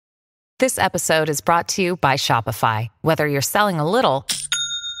This episode is brought to you by Shopify. Whether you're selling a little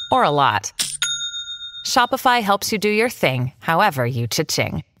or a lot, Shopify helps you do your thing, however you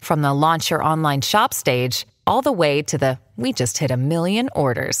cha-ching. From the launch your online shop stage, all the way to the we just hit 1 million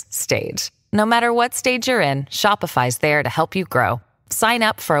orders stage. No matter what stage you're in, Shopify's there to help you grow. Sign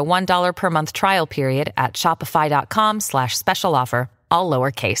up for a $1 per month trial period at shopify.com/special offer, all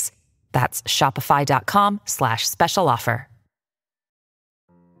lowercase. That's shopify.com/special offer.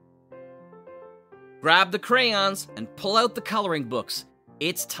 Grab the crayons and pull out the coloring books.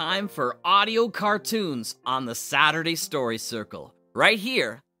 It's time for audio cartoons on the Saturday Story Circle, right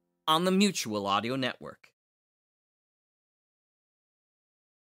here on the Mutual Audio Network.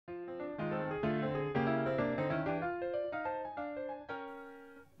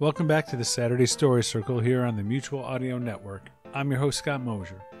 Welcome back to the Saturday Story Circle here on the Mutual Audio Network. I'm your host, Scott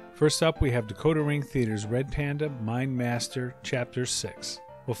Mosier. First up, we have Dakota Ring Theater's Red Panda Mind Master, Chapter 6.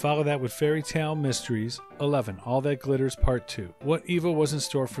 We'll follow that with Fairy Tale Mysteries 11, All That Glitters Part 2. What evil was in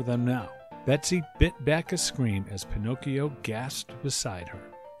store for them now? Betsy bit back a scream as Pinocchio gasped beside her.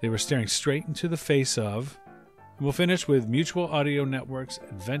 They were staring straight into the face of... And we'll finish with Mutual Audio Network's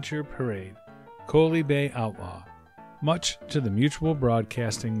Adventure Parade, Coalie Bay Outlaw. Much to the Mutual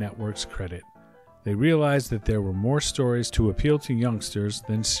Broadcasting Network's credit, they realized that there were more stories to appeal to youngsters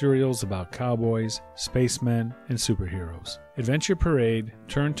than serials about cowboys, spacemen, and superheroes. Adventure Parade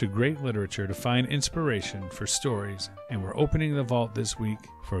turned to great literature to find inspiration for stories, and we're opening the vault this week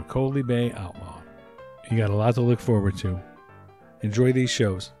for Coalie Bay Outlaw. You got a lot to look forward to. Enjoy these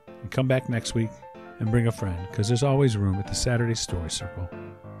shows, and come back next week and bring a friend, because there's always room at the Saturday Story Circle,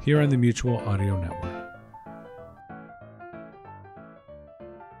 here on the Mutual Audio Network.